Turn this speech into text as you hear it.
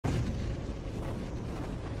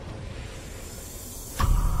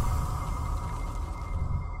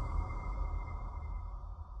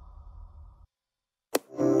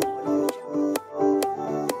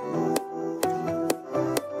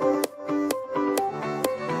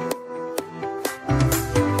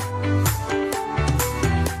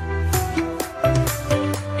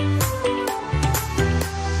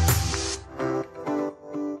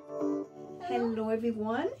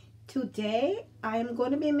today I'm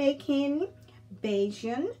going to be making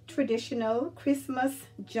Bajan traditional Christmas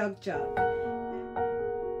Jug Jug.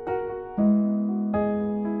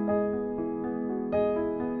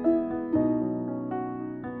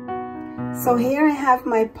 So here I have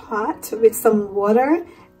my pot with some water,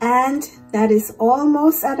 and that is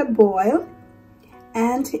almost at a boil.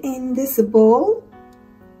 And in this bowl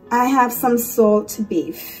I have some salt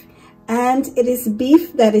beef, and it is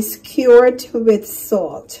beef that is cured with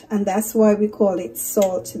salt, and that's why we call it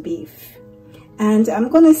salt beef. And I'm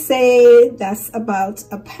gonna say that's about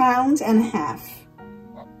 1.5 pounds.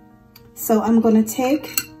 So I'm gonna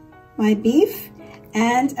take my beef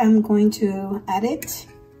and I'm going to add it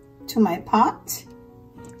to my pot.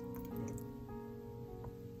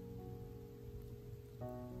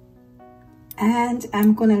 And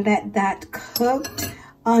I'm gonna let that cook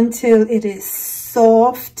until it is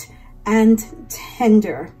soft and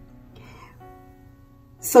tender.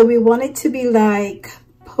 So we want it to be like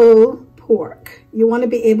pulled pork. You want to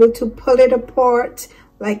be able to pull it apart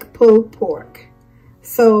like pulled pork.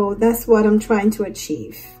 So that's what I'm trying to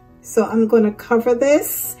achieve. So I'm going to cover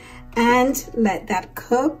this and let that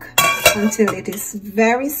cook until it is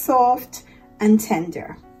very soft and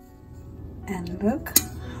tender. And look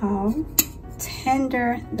how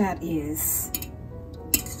tender that is.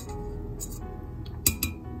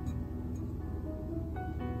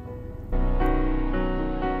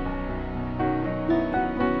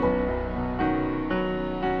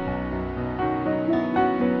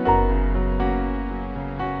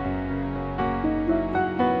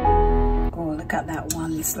 Look at that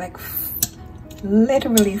one. It's like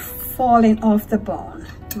literally falling off the bone.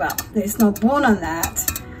 Well, there's no bone on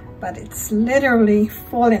that, but it's literally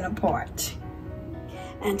falling apart.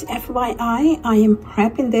 And FYI, I am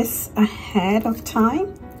prepping this ahead of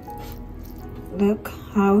time. Look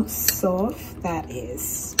how soft that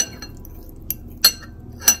is.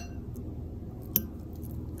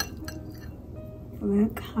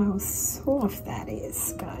 Look how soft that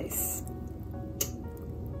is, guys.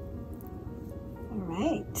 All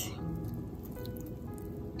right,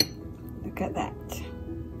 look at that.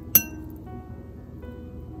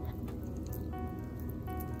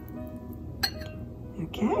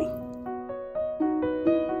 Okay.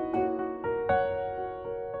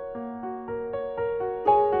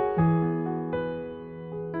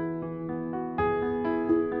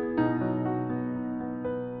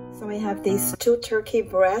 So I have these 2 turkey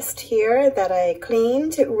breasts here that I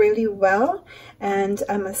cleaned really well, and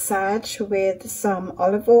I massaged with some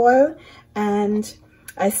olive oil, and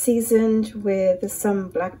I seasoned with some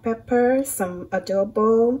black pepper, some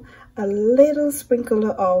adobo, a little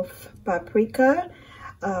sprinkle of paprika,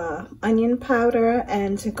 onion powder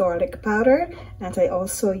and garlic powder, and I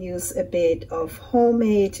also use a bit of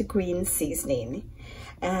homemade green seasoning.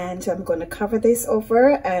 And I'm going to cover this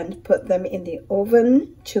over and put them in the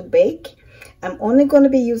oven to bake. I'm only going to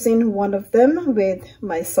be using one of them with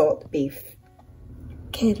my salt beef.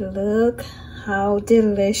 Okay, look how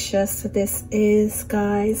delicious this is,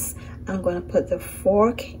 guys. I'm going to put the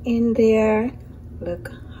fork in there.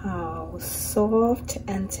 Look how soft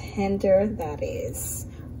and tender that is.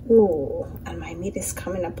 Ooh, and my meat is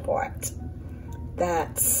coming apart.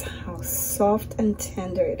 That's how soft and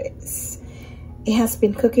tender it is. It has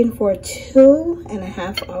been cooking for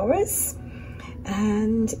 2.5 hours,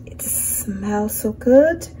 and it smells so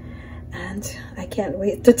good, and I can't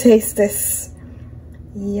wait to taste this.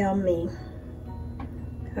 Yummy.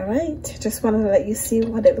 All right, just wanted to let you see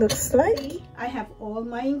what it looks like. I have all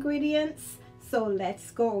my ingredients, so let's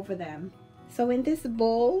go over them. So in this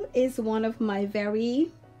bowl is one of my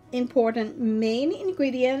very important main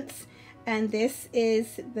ingredients, and this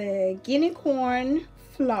is the guinea corn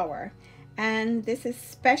flour. And this is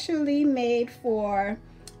specially made for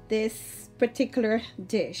this particular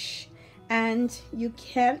dish, and you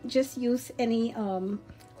can't just use any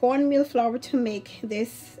cornmeal flour to make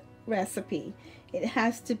this recipe. It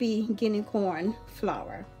has to be guinea corn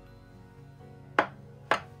flour.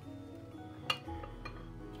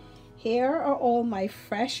 Here are all my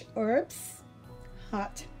fresh herbs: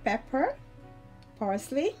 hot pepper,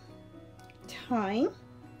 parsley, thyme,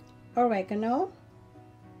 oregano,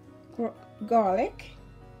 garlic,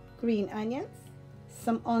 green onions,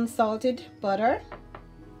 some unsalted butter,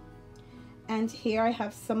 and here I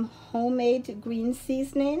have some homemade green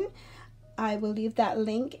seasoning. I will leave that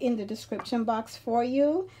link in the description box for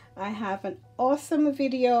you. I have an awesome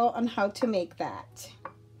video on how to make that.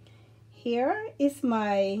 Here is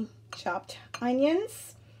my chopped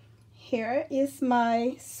onions. Here is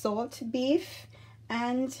my salt beef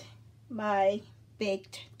and my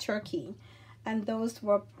baked turkey, and those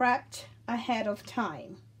were prepped ahead of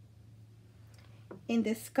time. In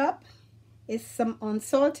this cup is some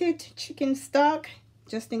unsalted chicken stock,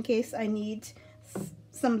 just in case I need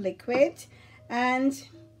some liquid. And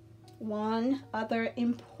one other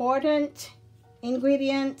important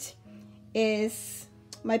ingredient is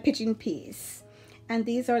my pigeon peas, and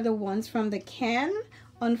these are the ones from the can.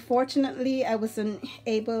 Unfortunately, I wasn't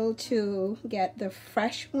able to get the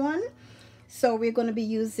fresh one, so we're going to be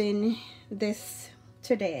using this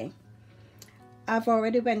today. I've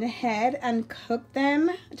already went ahead and cooked them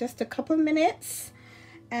just a couple minutes,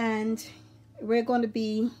 and we're going to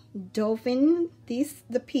be doving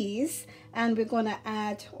the peas, and we're going to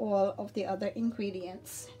add all of the other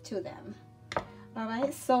ingredients to them. All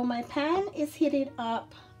right, so my pan is heated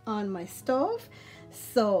up on my stove,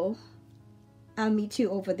 so I'll meet you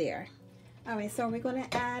over there. All right, so we're going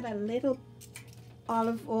to add a little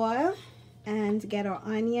olive oil and get our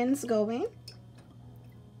onions going.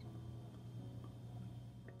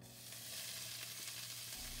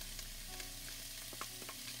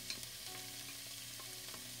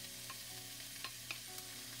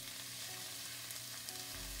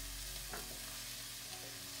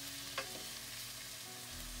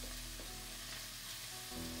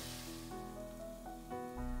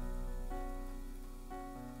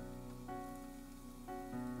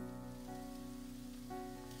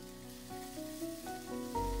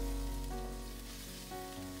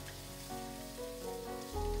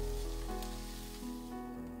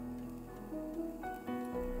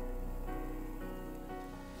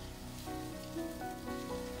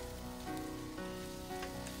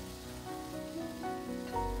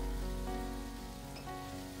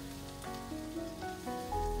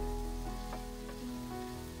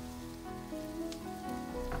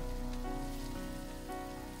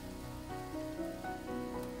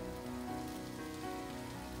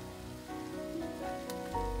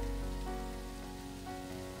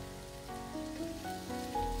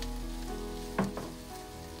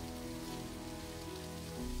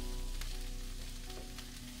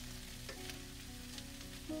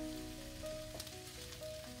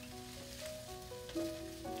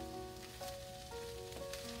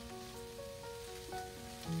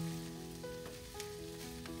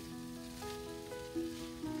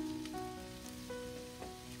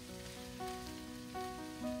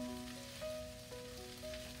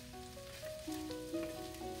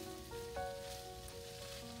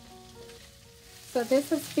 So this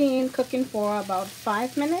has been cooking for about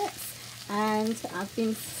 5 minutes, and I've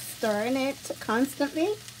been stirring it constantly.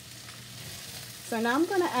 So now I'm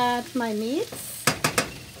going to add my meats.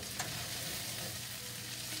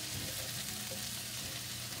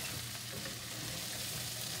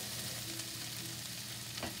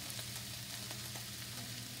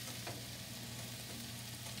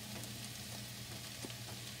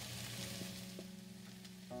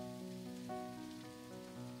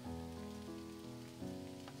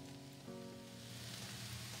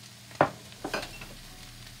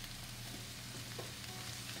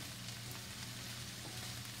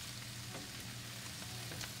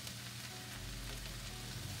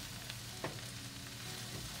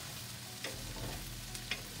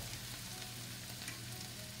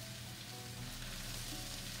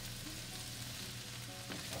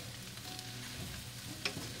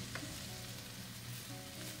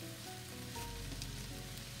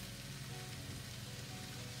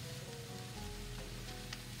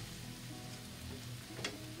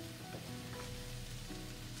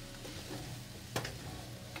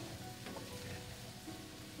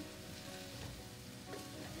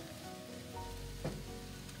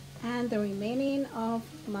 And the remaining of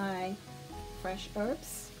my fresh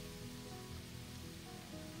herbs.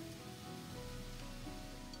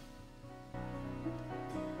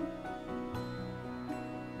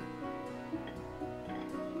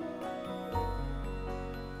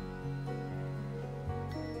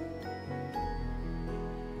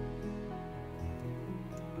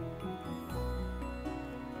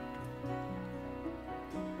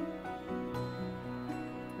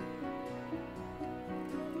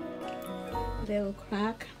 Little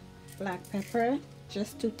crack black pepper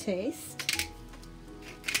just to taste.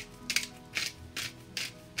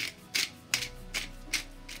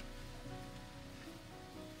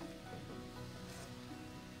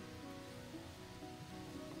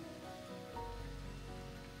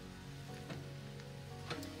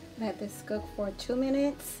 Let this cook for 2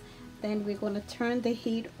 minutes, then we're going to turn the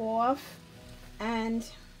heat off and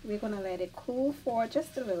we're going to let it cool for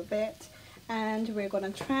just a little bit. And we're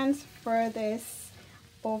going to transfer this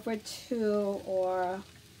over to our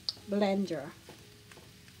blender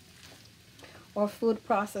or food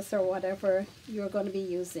processor, whatever you're going to be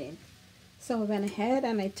using. So I went ahead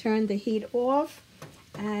and I turned the heat off,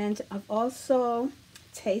 And I've also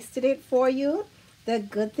tasted it for you. The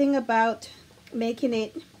good thing about making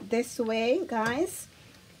it this way, guys,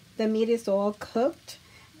 the meat is all cooked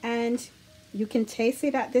and you can taste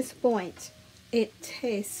it at this point. It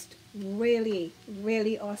tastes really,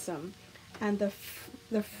 really awesome. And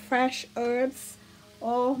the fresh herbs,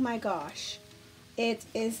 oh my gosh, it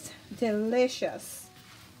is delicious.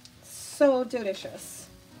 So delicious.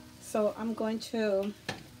 So I'm going to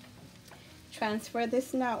transfer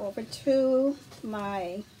this now over to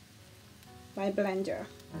my blender.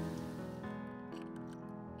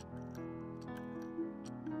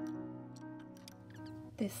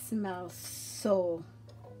 This smells so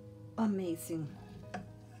amazing.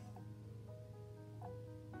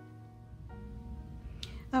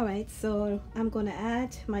 All right, so I'm gonna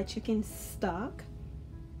add my chicken stock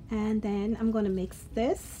and then I'm gonna mix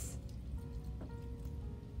this.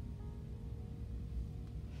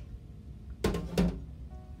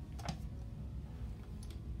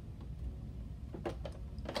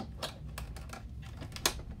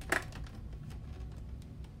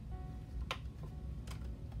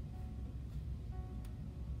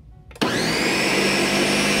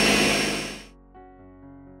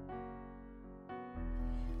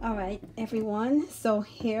 All right, everyone, so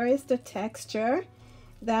here is the texture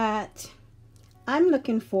that I'm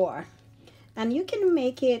looking for, and you can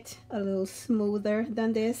make it a little smoother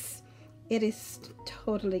than this. It is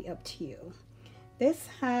totally up to you. This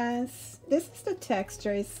is the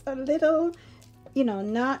texture. It's a little, you know,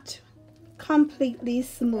 not completely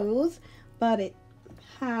smooth, but it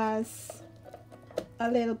has a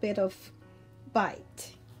little bit of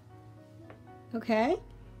bite. Okay,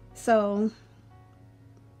 so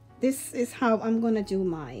this is how I'm gonna do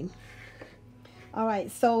mine. All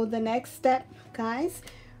right, so the next step, guys,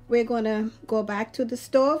 we're gonna go back to the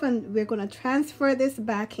stove and we're gonna transfer this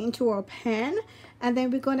back into our pan, and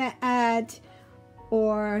then we're gonna add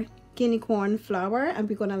our guinea corn flour and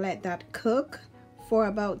we're gonna let that cook for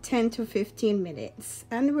about 10 to 15 minutes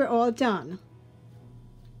and we're all done.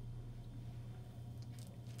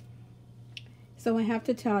 So I have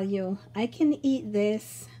to tell you, I can eat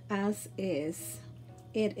this as is.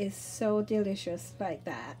 It is so delicious like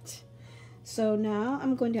that. So now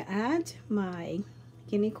I'm going to add my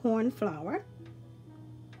guinea corn flour.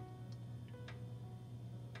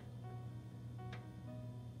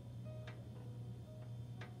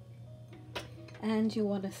 And you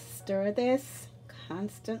want to stir this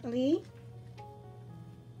constantly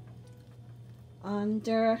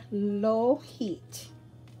under low heat.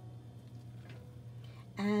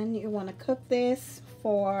 And you want to cook this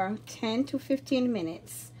for 10 to 15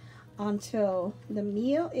 minutes until the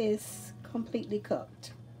meal is completely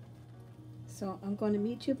cooked. So I'm going to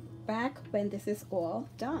meet you back when this is all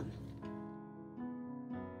done.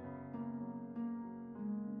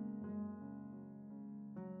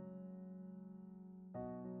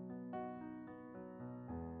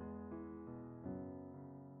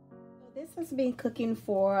 So this has been cooking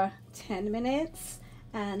for 10 minutes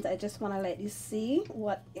and I just want to let you see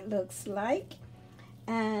what it looks like.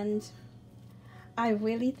 And I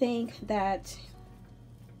really think that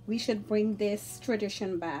we should bring this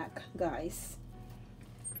tradition back, guys.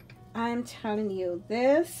 I'm telling you,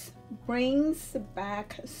 this brings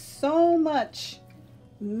back so much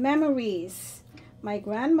memories. My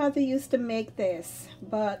grandmother used to make this,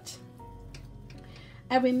 but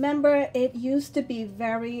I remember it used to be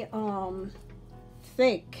very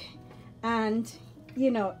thick, and you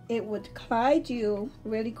know, it would clog you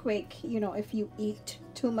really quick, you know, if you eat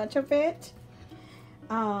too much of it.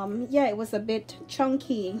 Yeah, it was a bit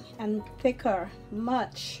chunky and thicker,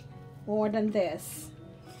 much more than this.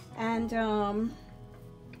 And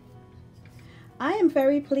I am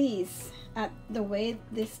very pleased at the way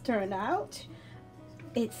this turned out.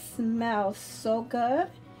 It smells so good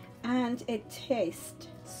and it tastes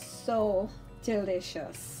so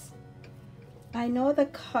delicious. I know the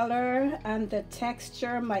color and the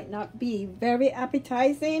texture might not be very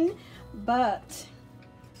appetizing, but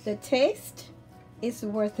the taste is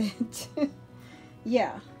worth it.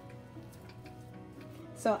 Yeah.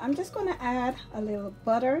 So I'm just going to add a little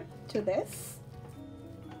butter to this.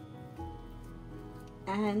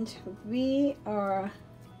 And we are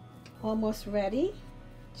almost ready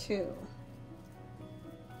to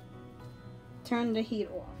turn the heat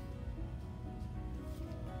off.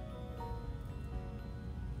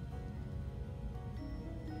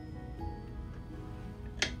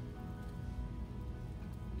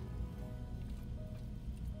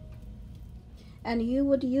 And you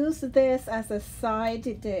would use this as a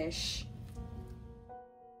side dish.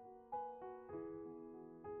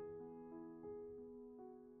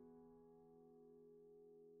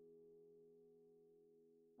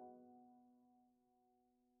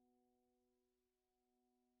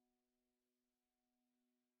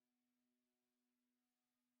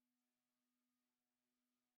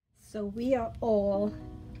 So we are all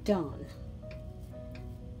done.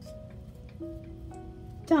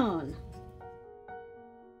 Done.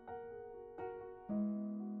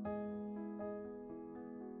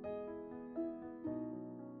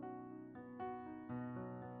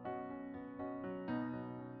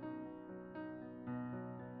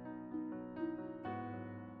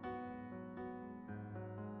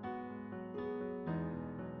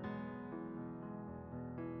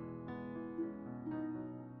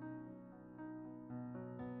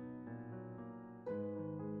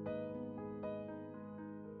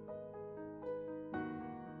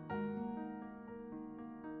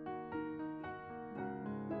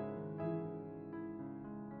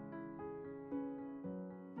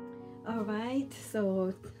 All right,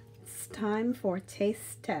 so it's time for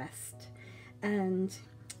taste test, and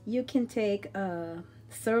you can take a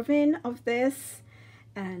serving of this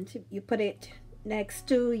and you put it next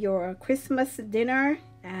to your Christmas dinner,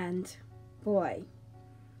 and boy,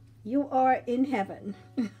 you are in heaven.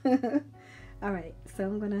 All right, so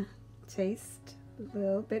I'm gonna taste a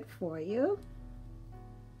little bit for you,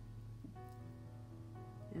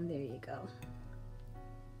 and there you go.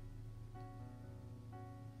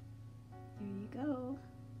 There you go.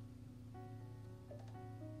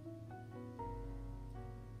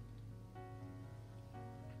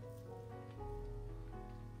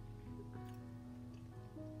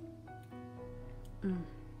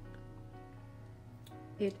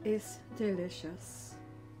 It is delicious.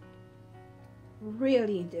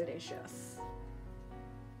 Really delicious.